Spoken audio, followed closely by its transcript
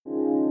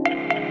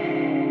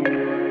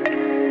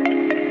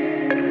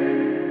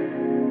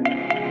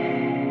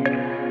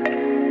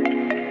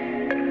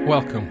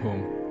Welcome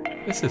home.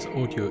 This is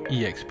Audio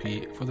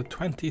EXP for the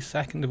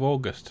 22nd of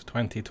August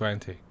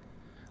 2020,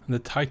 and the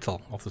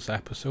title of this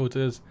episode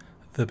is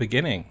The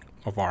Beginning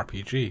of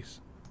RPGs.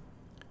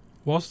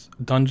 Was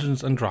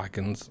Dungeons &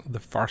 Dragons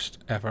the first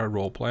ever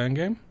role-playing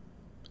game?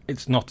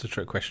 It's not a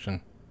trick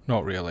question,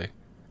 not really.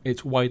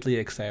 It's widely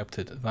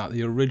accepted that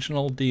the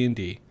original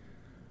D&D,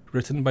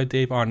 written by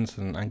Dave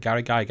Arneson and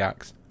Gary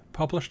Gygax,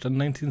 published in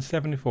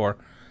 1974,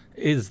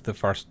 is the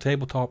first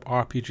tabletop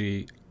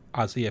RPG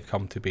as they have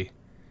come to be.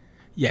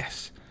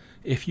 Yes,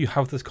 if you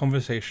have this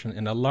conversation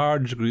in a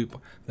large group,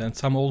 then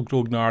some old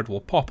grognard will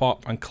pop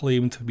up and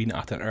claim to have been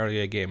at an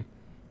earlier game.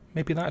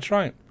 Maybe that's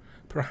right.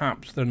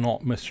 Perhaps they're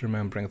not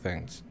misremembering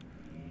things.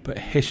 But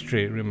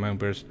history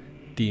remembers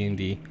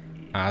D&D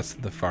as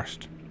the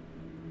first.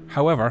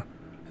 However,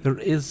 there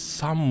is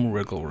some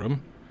wriggle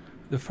room.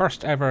 The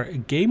first ever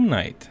game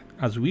night,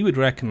 as we would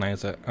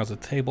recognise it as a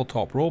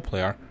tabletop role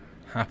player,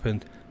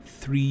 happened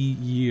 3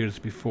 years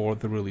before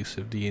the release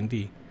of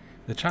D&D.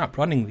 The chap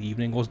running the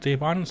evening was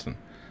Dave Arneson,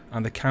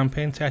 and the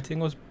campaign setting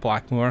was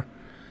Blackmoor,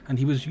 and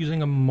he was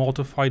using a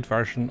modified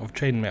version of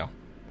Chainmail.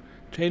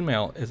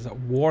 Chainmail is a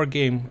war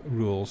game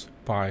rules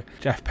by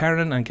Jeff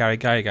Perrin and Gary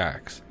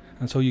Gygax,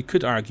 and so you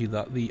could argue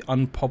that the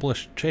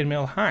unpublished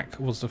Chainmail hack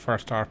was the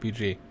first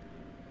RPG.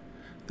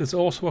 There's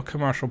also a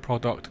commercial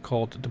product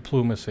called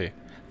Diplomacy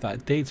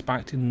that dates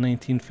back to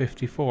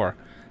 1954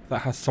 that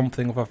has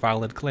something of a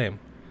valid claim.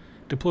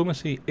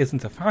 Diplomacy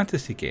isn't a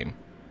fantasy game.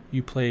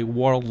 You play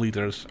world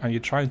leaders and you're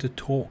trying to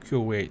talk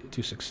your way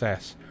to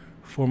success,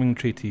 forming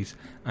treaties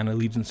and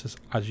allegiances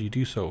as you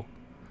do so.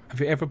 Have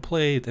you ever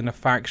played in a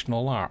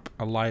factional LARP,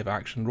 a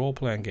live-action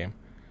role-playing game?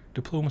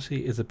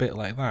 Diplomacy is a bit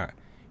like that.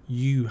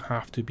 You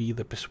have to be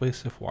the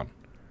persuasive one.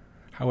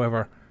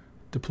 However,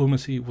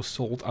 Diplomacy was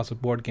sold as a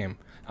board game,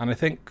 and I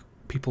think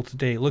people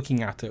today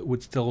looking at it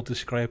would still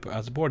describe it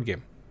as a board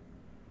game.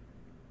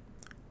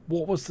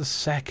 What was the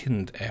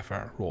second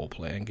ever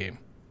role-playing game?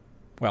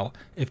 Well,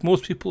 if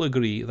most people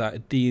agree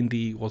that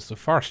D&D was the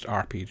first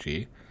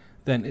RPG,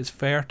 then it's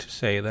fair to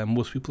say that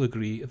most people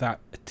agree that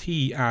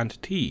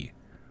T&T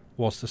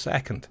was the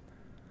second.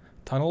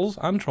 Tunnels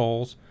and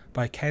Trolls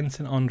by Ken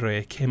St.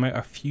 Andre came out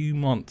a few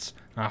months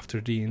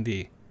after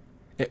D&D.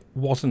 It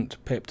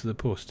wasn't pipped to the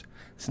post.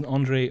 St.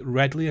 Andre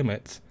readily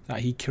admits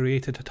that he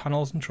created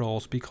Tunnels and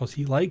Trolls because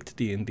he liked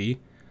D&D,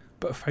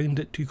 but found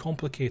it too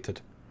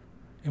complicated.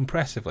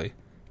 Impressively,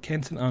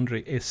 Ken St.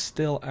 Andre is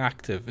still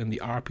active in the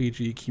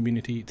RPG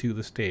community to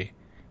this day,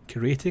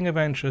 curating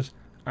adventures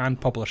and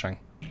publishing.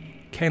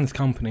 Ken's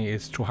company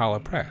is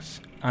Trohalla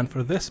Press, and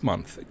for this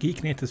month,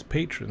 Geek Native's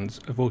patrons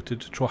voted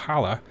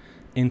Trohalla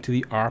into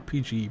the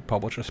RPG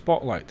Publisher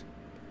Spotlight.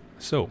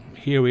 So,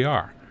 here we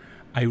are.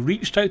 I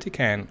reached out to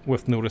Ken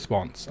with no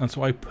response, and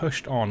so I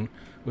pushed on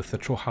with the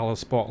Trohalla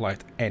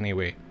Spotlight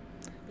anyway.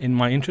 In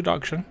my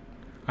introduction,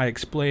 I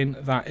explain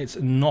that it's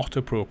not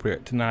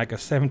appropriate to nag a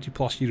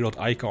 70-plus-year-old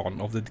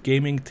icon of the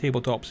gaming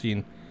tabletop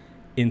scene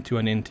into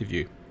an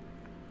interview.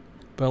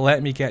 But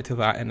let me get to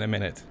that in a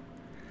minute.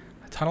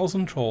 Tunnels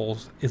and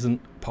Trolls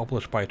isn't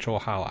published by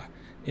Trohalla.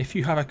 If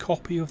you have a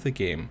copy of the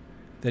game,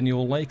 then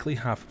you'll likely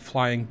have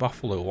Flying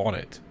Buffalo on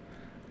it.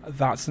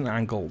 That's an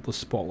angle the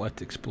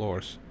Spotlight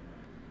explores.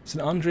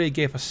 St. Andre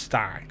gave a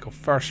stack of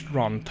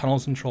first-run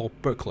Tunnels and Trolls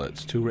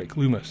booklets to Rick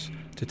Loomis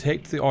to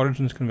take to the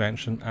Origins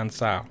Convention and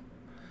sell.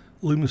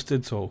 Loomis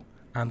did so,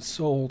 and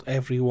sold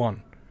every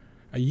one.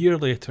 A year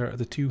later,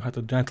 the two had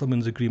a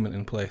gentleman's agreement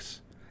in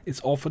place. It's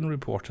often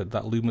reported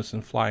that Loomis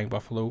and Flying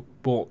Buffalo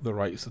bought the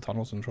rights to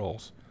Tunnels and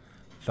Trolls.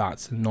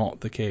 That's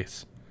not the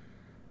case.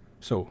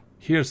 So,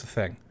 here's the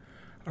thing.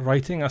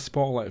 Writing a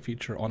spotlight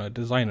feature on a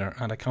designer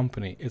and a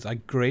company is a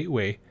great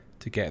way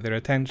to get their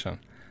attention.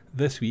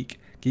 This week,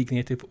 Geek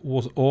Native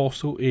was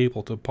also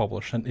able to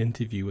publish an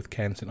interview with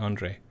Ken St.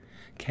 Andre.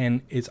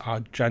 Ken is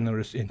a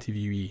generous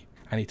interviewee,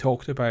 and he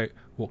talked about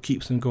what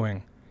keeps him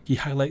going. He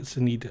highlights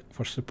the need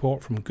for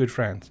support from good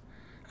friends,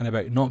 and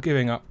about not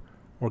giving up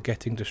or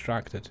getting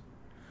distracted.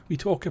 We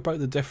talk about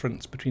the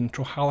difference between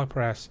Trohalla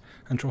Press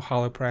and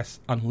Trohalla Press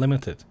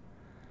Unlimited.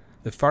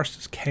 The first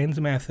is Ken's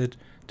method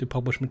to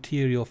publish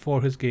material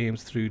for his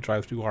games through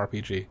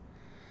DriveThruRPG.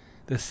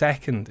 The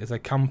second is a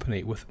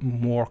company with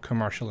more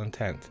commercial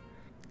intent.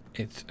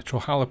 It's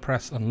Trohalla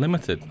Press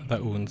Unlimited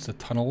that owns the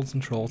Tunnels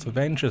and Trolls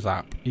Adventures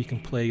app you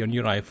can play on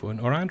your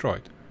iPhone or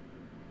Android.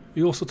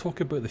 We also talk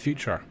about the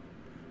future.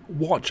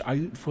 Watch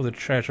out for the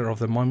Treasure of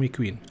the Mummy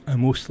Queen, a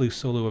mostly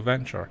solo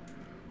adventure,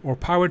 or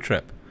Power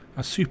Trip,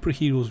 a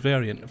superheroes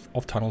variant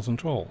of Tunnels and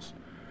Trolls,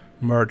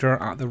 Murder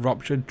at the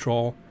Ruptured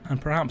Troll, and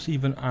perhaps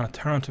even an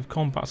alternative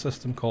combat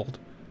system called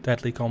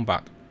Deadly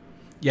Combat.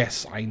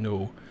 Yes, I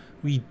know,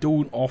 we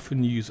don't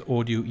often use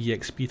Audio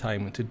EXP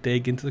time to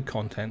dig into the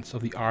contents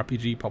of the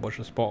RPG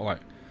Publisher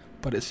Spotlight,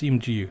 but it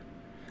seemed due.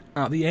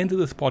 At the end of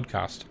this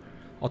podcast,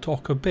 I'll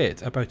talk a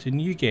bit about a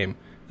new game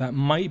that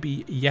might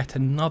be yet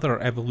another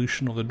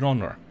evolution of the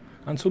genre,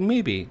 and so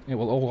maybe it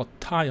will all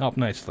tie up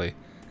nicely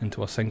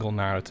into a single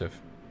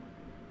narrative.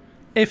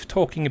 If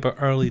talking about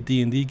early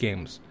D&D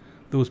games,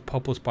 those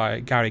published by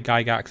Gary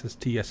Gygax's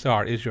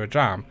TSR, is your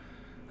jam,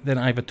 then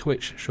I have a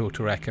Twitch show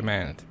to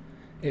recommend.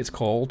 It's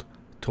called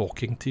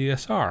Talking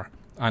TSR,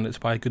 and it's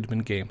by Goodman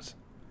Games.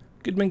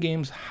 Goodman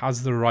Games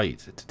has the right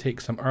to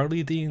take some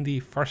early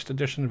D&D 1st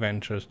edition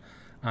adventures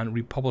and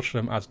republish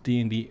them as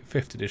D&D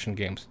 5th edition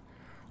games,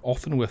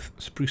 often with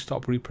spruced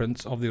up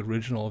reprints of the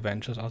original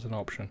adventures as an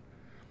option.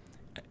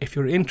 If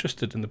you're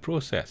interested in the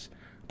process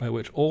by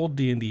which old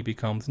D&D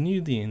becomes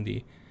new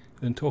D&D,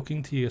 then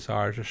Talking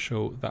TSR is a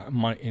show that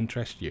might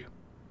interest you.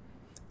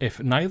 If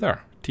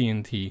neither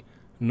TNT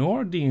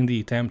nor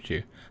D&D tempt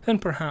you, then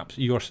perhaps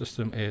your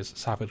system is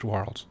Savage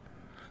Worlds.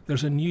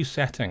 There's a new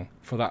setting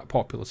for that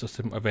popular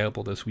system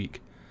available this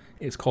week.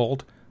 It's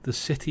called The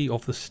City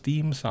of the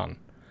Steam Sun,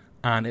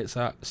 and it's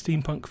a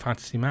steampunk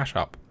fantasy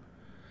mashup.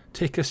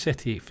 Take a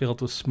city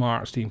filled with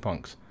smart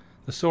steampunks,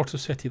 the sort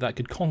of city that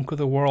could conquer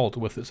the world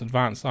with its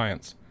advanced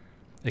science.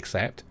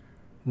 Except,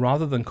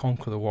 rather than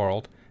conquer the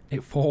world,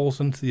 it falls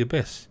into the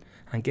abyss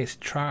and gets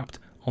trapped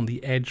on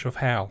the edge of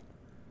hell.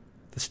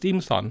 The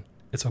Steam Sun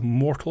is a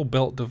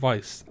mortal-built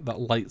device that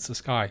lights the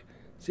sky.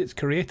 It's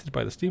created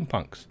by the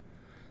steampunks.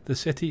 The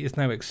city is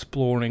now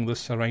exploring the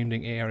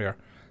surrounding area,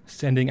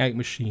 sending out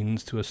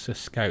machines to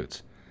assist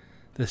scouts.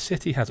 The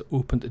city has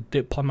opened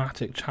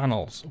diplomatic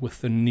channels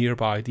with the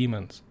nearby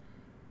demons.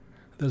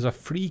 There's a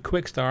free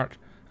quick start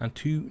and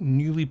 2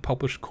 newly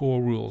published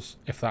core rules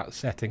if that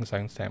setting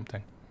sounds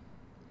tempting.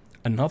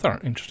 Another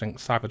interesting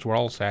Savage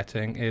World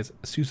setting is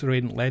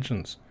Suzerain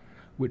Legends,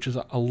 which is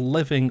a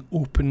living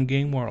open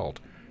game world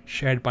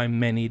shared by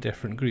many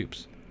different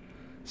groups.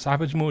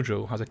 Savage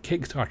Mojo has a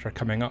Kickstarter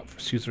coming up for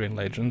Suzerain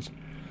Legends,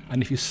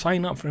 and if you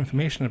sign up for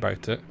information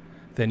about it,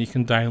 then you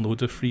can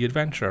download a free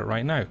adventure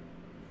right now.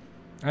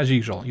 As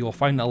usual, you'll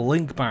find a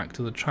link back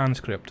to the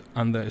transcript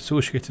and the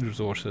associated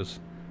resources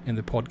in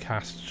the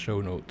podcast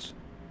show notes.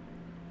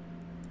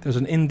 There's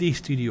an indie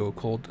studio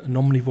called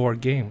Nomnivore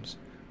Games,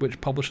 which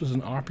publishes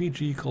an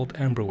RPG called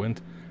Emberwind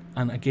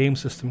and a game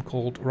system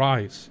called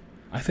Rise.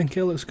 I think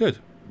it looks good,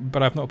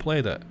 but I've not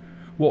played it.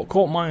 What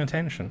caught my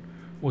attention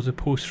was a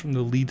post from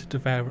the lead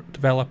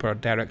developer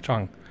Derek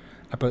Chung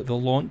about the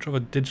launch of a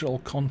digital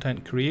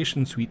content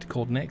creation suite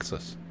called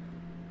Nexus.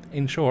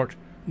 In short,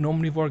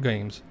 Nomnivore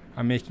Games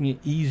are making it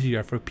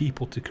easier for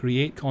people to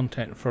create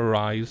content for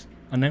Rise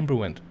and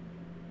Emberwind.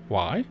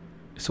 Why?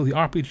 So the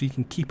RPG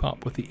can keep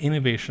up with the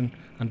innovation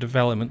and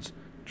developments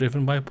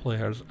driven by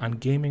players and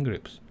gaming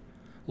groups.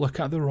 Look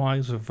at the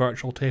rise of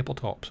virtual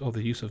tabletops or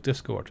the use of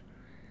Discord.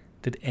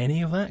 Did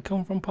any of that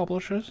come from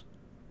publishers?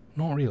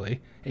 Not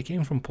really. It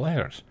came from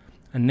players,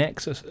 and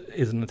Nexus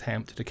is an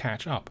attempt to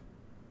catch up.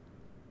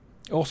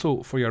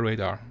 Also for your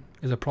radar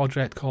is a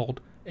project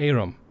called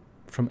Arum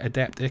from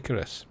Adept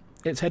Icarus.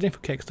 It's heading for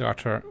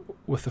Kickstarter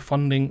with the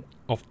funding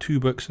of 2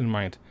 books in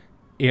mind,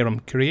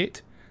 Arum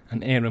Create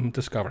and Arum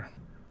Discover.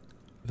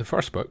 The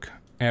first book,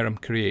 Arum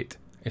Create,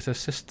 is a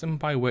system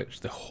by which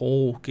the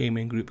whole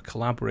gaming group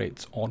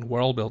collaborates on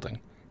world building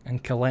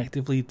and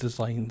collectively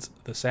designs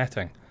the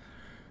setting.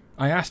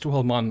 I asked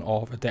Will Munn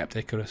of Adept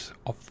Icarus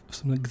of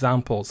some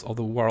examples of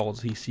the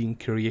worlds he's seen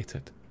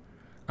created,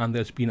 and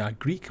there's been a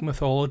Greek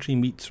mythology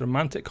meets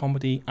romantic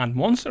comedy and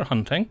monster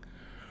hunting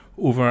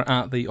over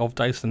at the Of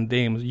Dice and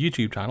Dames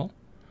YouTube channel,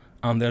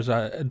 and there's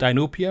a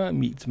Dinopia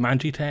meets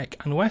Magitech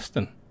and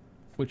Weston,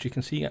 which you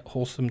can see at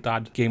Wholesome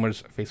Dad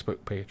Gamers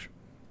Facebook page.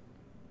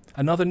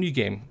 Another new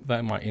game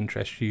that might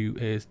interest you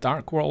is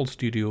Dark World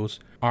Studios'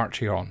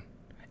 Archeon.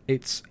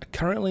 It's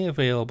currently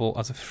available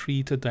as a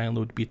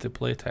free-to-download beta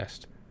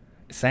playtest.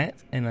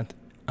 Set in an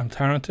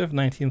alternative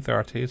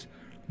 1930s,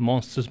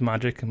 monsters,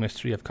 magic and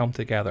mystery have come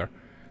together.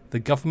 The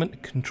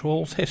government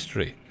controls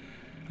history,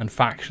 and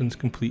factions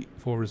compete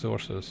for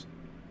resources.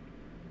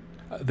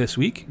 This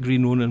week,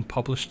 Green Ronin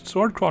published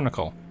Sword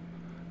Chronicle.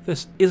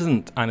 This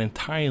isn't an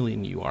entirely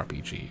new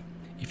RPG.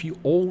 If you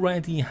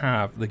already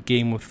have the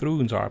Game of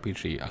Thrones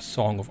RPG, A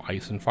Song of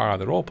Ice and Fire,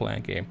 the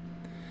role-playing game,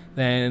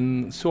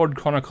 then Sword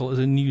Chronicle is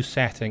a new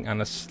setting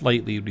and a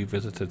slightly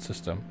revisited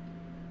system.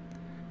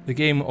 The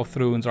Game of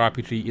Thrones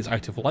RPG is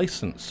out of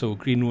license, so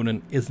Green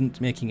Ronin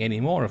isn't making any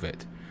more of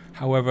it.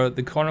 However,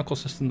 the Chronicle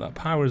system that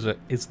powers it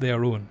is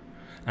their own,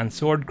 and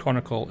Sword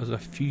Chronicle is a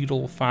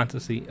feudal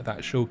fantasy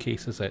that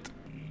showcases it.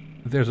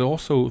 There's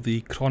also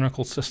the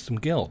Chronicle System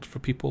Guild for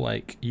people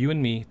like you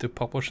and me to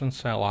publish and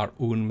sell our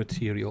own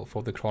material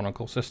for the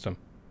Chronicle system.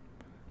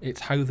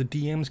 It's how the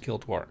DMs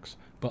Guild works,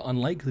 but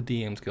unlike the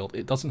DMs Guild,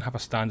 it doesn't have a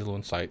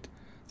standalone site.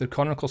 The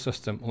Chronicle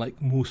system,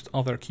 like most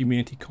other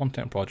community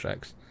content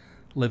projects,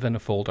 live in a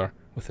folder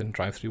within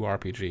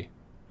DriveThruRPG.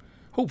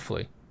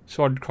 Hopefully,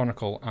 Sword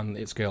Chronicle and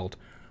its guild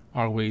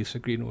are ways for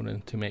Green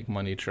Ronin to make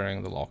money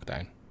during the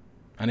lockdown.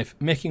 And if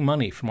making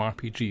money from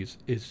RPGs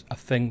is a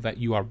thing that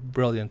you are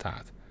brilliant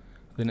at,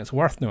 then it's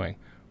worth knowing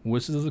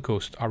Wizards of the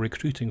Coast are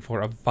recruiting for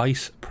a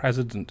Vice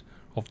President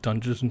of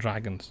Dungeons &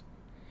 Dragons.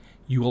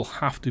 You will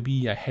have to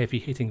be a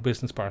heavy-hitting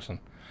business person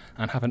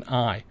and have an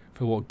eye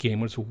for what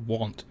gamers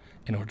want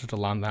in order to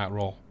land that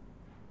role.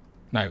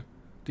 Now,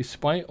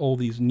 despite all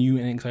these new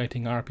and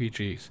exciting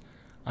RPGs,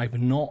 I've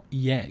not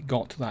yet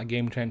got to that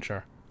game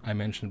changer I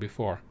mentioned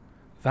before.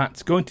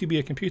 That's going to be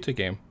a computer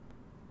game,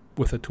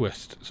 with a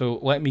twist, so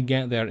let me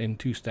get there in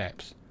 2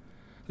 steps.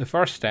 The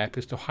first step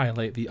is to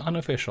highlight the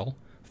unofficial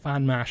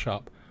fan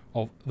mashup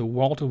of the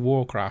World of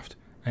Warcraft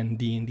and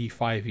D&D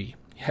 5e.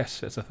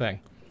 Yes, it's a thing.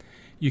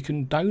 You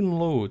can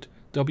download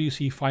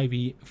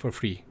WC5e for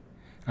free,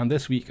 and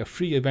this week a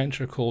free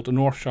adventure called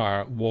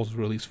Northshire was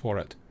released for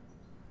it.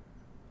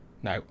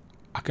 Now,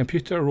 a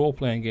computer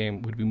role-playing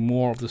game would be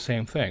more of the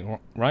same thing,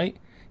 right?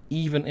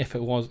 Even if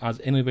it was as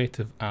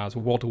innovative as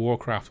World of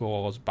Warcraft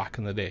was back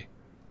in the day.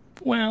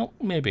 Well,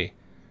 maybe.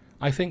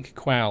 I think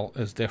Quell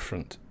is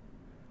different.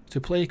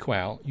 To play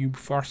Quell, you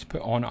first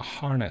put on a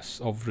harness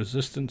of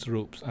resistance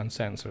ropes and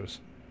sensors,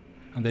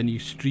 and then you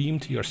stream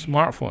to your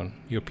smartphone,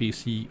 your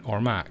PC or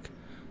Mac.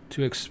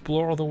 To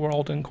explore the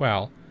world in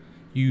Quell,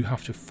 you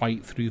have to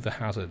fight through the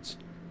hazards.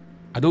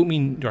 I don't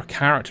mean your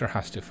character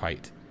has to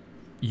fight.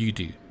 You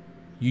do.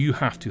 You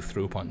have to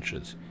throw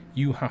punches.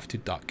 You have to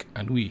duck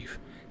and weave.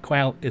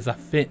 Quell is a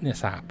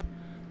fitness app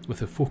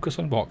with a focus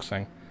on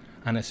boxing,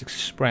 and it's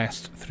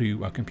expressed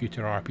through a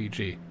computer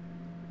RPG.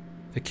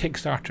 The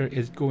Kickstarter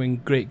is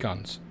going great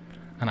guns,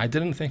 and I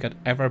didn't think I'd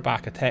ever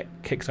back a tech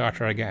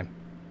Kickstarter again,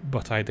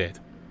 but I did.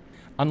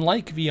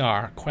 Unlike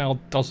VR, Quell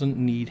doesn't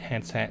need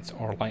headsets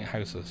or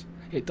lighthouses.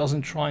 It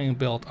doesn't try and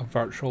build a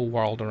virtual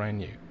world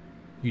around you.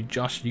 You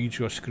just use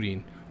your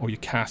screen, or you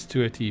cast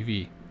to a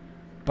TV,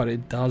 but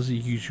it does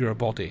use your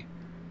body,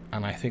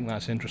 and I think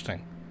that's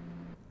interesting.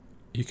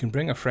 You can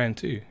bring a friend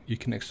too. You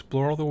can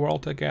explore the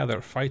world together,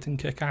 fight and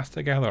kick ass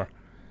together.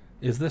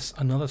 Is this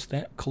another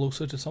step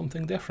closer to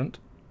something different?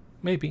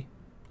 Maybe.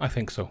 I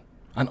think so.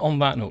 And on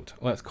that note,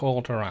 let's call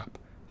it a wrap.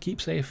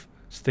 Keep safe,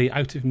 stay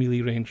out of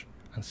melee range,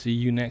 and see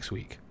you next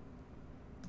week.